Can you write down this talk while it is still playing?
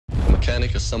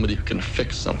mechanic is somebody who can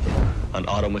fix something. An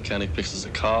auto mechanic fixes a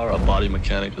car, a body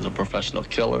mechanic is a professional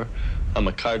killer. I'm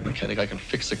a card mechanic, I can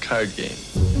fix a card game.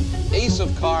 Ace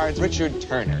of Cards, Richard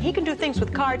Turner. He can do things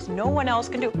with cards no one else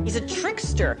can do. He's a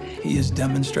trickster. He is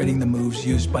demonstrating the moves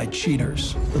used by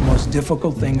cheaters, the most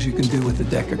difficult things you can do with a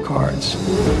deck of cards.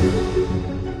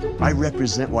 I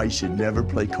represent why you should never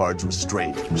play cards with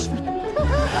strangers.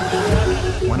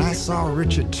 When I saw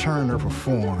Richard Turner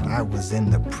perform, I was in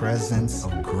the presence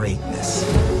of greatness.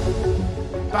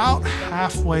 About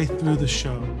halfway through the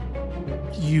show,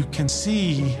 you can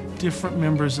see different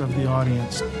members of the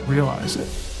audience realize it.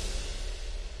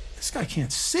 This guy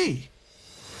can't see.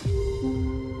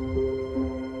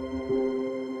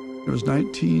 It was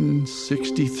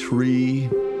 1963.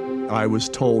 I was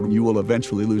told you will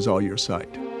eventually lose all your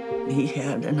sight. He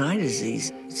had an eye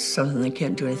disease. It's something they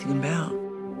can't do anything about.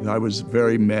 I was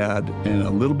very mad, and a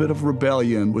little bit of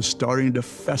rebellion was starting to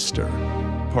fester.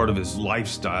 Part of his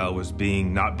lifestyle was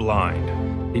being not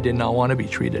blind. He did not want to be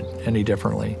treated any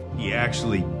differently. He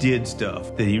actually did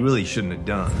stuff that he really shouldn't have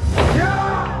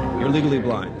done. You're legally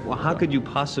blind. Well, how could you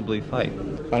possibly fight?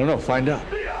 I don't know, find out.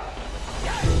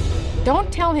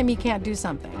 Don't tell him he can't do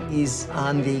something. He's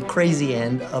on the crazy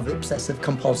end of obsessive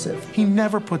compulsive. He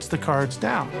never puts the cards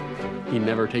down. He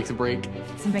never takes a break.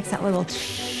 He makes that little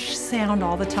sound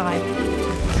all the time.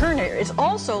 Turner is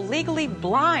also legally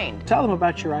blind. Tell them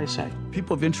about your eyesight.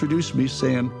 People have introduced me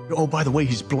saying, oh, by the way,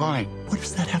 he's blind. What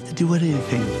does that have to do with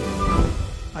anything?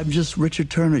 I'm just Richard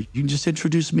Turner. You can just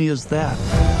introduce me as that.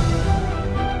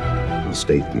 The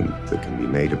statement that can be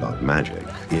made about magic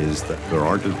is that there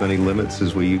aren't as many limits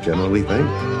as we generally think.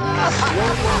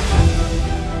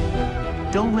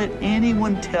 Don't let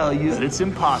anyone tell you that it's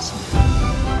impossible.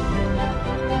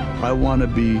 I want to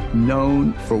be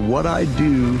known for what I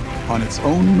do on its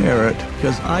own merit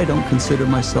because I don't consider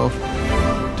myself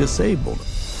disabled.